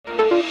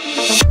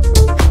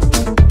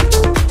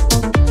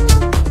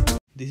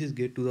This is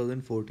GATE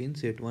 2014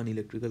 set 1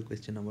 electrical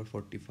question number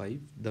 45.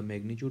 The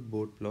magnitude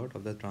board plot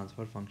of the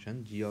transfer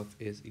function g of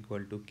s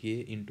equal to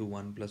k into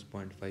 1 plus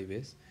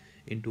 0.5s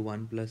into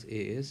 1 plus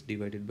as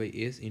divided by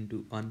s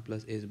into 1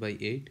 plus s by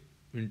 8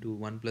 into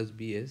 1 plus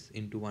bs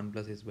into 1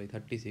 plus s by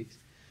 36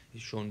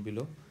 is shown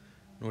below.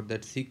 Note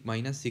that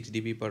minus 6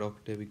 dB per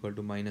octave equal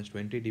to minus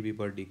 20 dB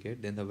per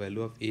decade. Then the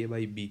value of a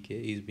by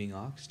bk is being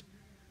asked.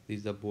 This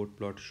is the board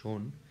plot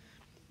shown.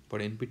 For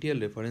NPTEL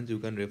reference, you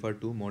can refer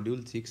to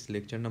Module 6,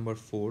 Lecture number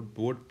 4,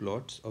 Board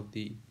Plots of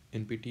the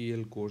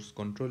NPTEL course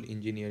Control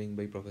Engineering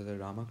by Professor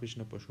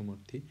Ramakrishna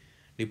Pasumurthy,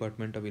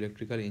 Department of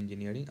Electrical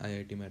Engineering,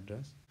 IIT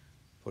Madras.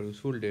 For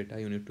useful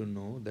data, you need to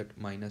know that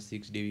minus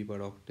 6 dB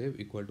per octave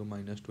equal to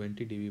minus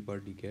 20 dB per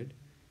decade.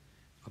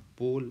 A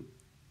pole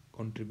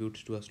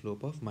contributes to a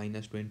slope of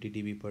minus 20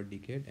 dB per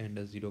decade and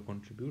a 0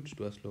 contributes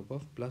to a slope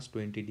of plus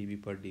 20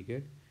 dB per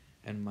decade.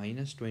 And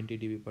minus 20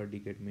 dB per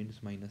decade means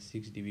minus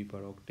 6 dB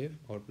per octave,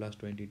 or plus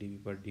 20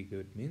 dB per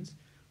decade means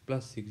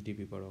plus 6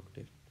 dB per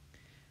octave.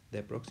 The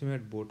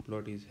approximate board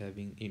plot is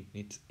having in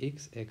its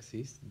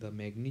x-axis the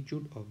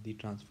magnitude of the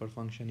transfer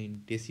function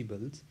in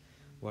decibels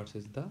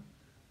versus the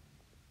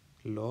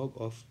log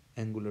of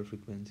angular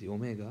frequency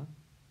omega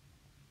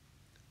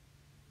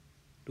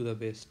to the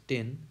base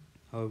 10.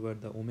 However,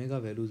 the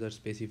omega values are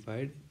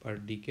specified per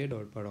decade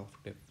or per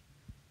octave.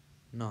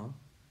 Now,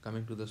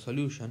 coming to the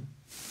solution.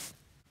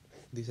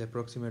 This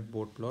approximate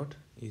board plot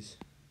is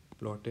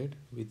plotted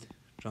with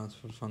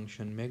transfer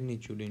function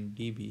magnitude in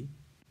dB,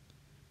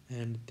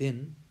 and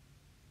then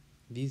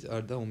these are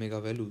the omega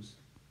values.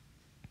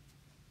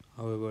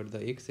 However,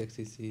 the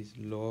x-axis is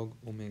log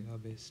omega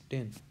base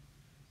 10.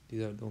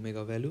 These are the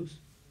omega values.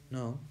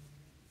 Now,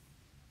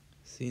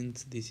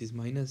 since this is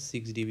minus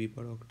 6 dB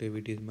per octave,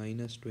 it is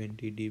minus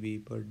 20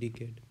 dB per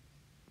decade.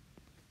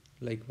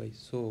 Likewise,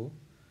 so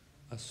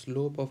a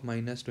slope of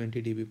minus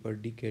 20 dB per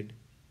decade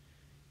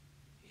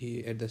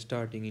here at the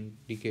starting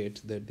indicates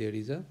that there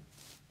is a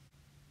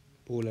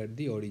pole at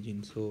the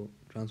origin. So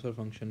transfer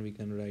function we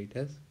can write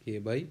as k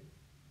by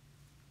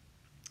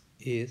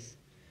s,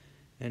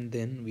 and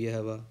then we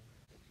have a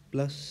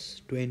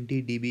plus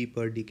 20 dB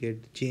per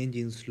decade change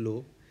in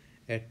slope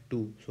at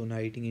 2. So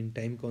writing in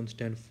time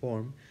constant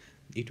form,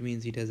 it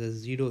means it has a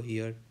 0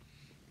 here.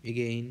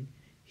 Again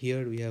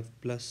here we have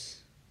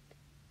plus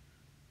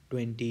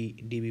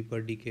 20 dB per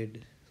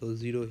decade, so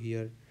 0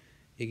 here.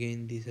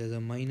 Again this has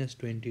a minus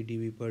 20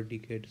 dB per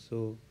decade,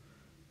 so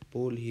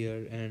pole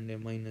here, and a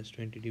minus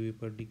 20 dB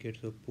per decade,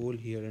 so pole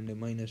here, and a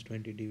minus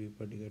 20 dB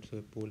per decade, so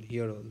a pole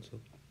here also.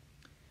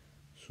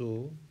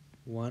 So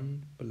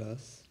 1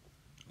 plus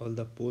all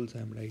the poles I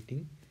am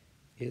writing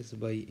s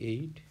by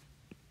 8,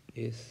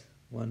 s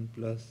 1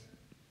 plus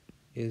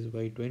s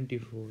by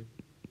 24,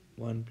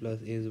 1 plus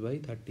s by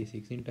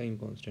 36 in time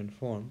constant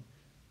form,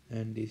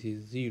 and this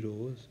is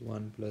zeros,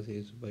 1 plus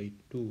s by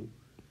 2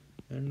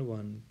 and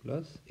 1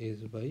 plus s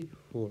by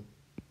 4.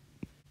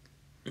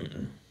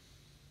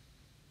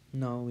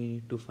 Now we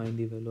need to find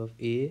the value of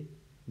a,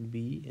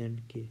 b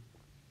and k.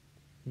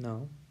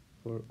 Now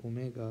for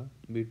omega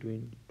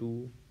between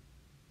 2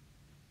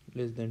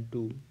 less than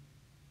 2,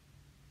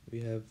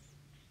 we have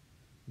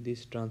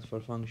this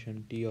transfer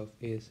function t of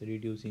s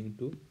reducing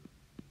to,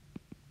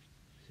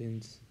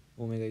 since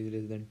omega is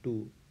less than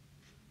 2,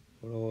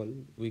 for all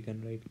we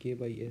can write k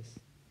by s.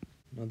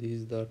 Now this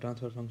is the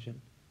transfer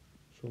function.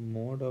 So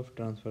mode of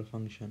transfer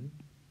function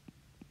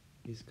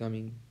is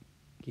coming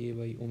k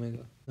by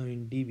omega. Now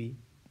in dB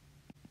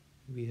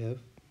we have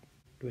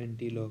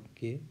 20 log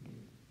k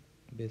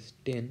base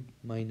 10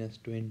 minus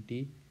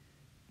 20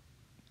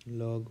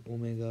 log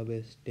omega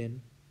base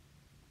 10.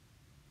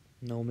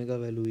 Now omega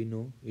value we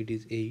know it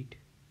is 8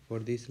 for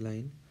this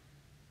line,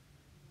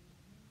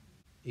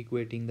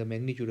 equating the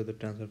magnitude of the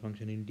transfer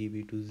function in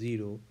dB to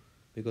 0,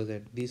 because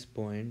at this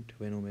point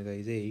when omega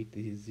is 8,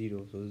 this is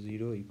 0. So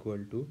 0 equal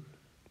to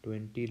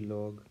 20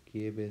 log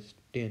k base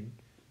 10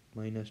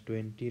 minus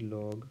 20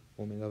 log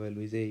omega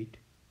value is 8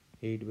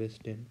 base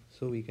 10.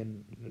 So we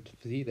can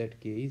see that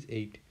k is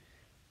 8.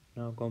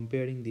 Now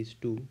comparing these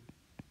two,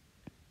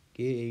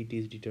 k8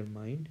 is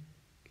determined,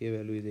 k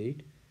value is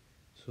 8.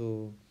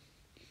 So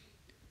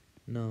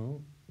now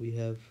we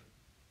have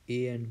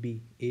a and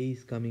b. A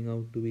is coming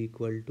out to be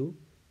equal to,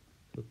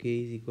 so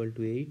k is equal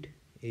to 8,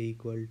 a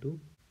equal to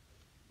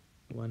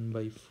 1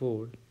 by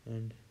 4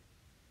 and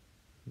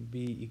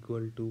b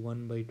equal to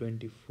 1 by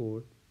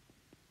 24.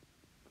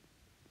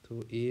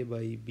 So a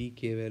by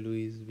bk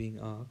value is being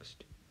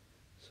asked.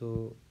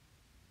 So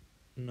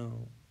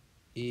now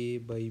a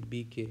by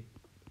bk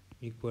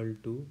equal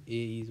to,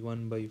 a is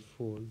 1 by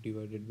 4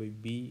 divided by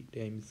b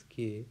times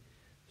k,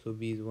 so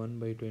b is 1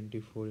 by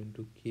 24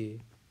 into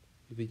k,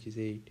 which is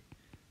 8.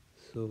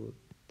 So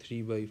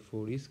 3 by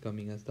 4 is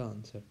coming as the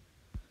answer.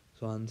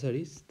 So answer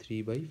is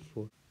 3 by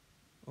 4,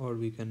 or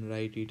we can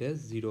write it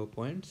as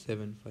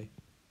 0.75.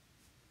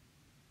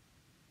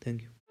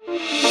 Thank you.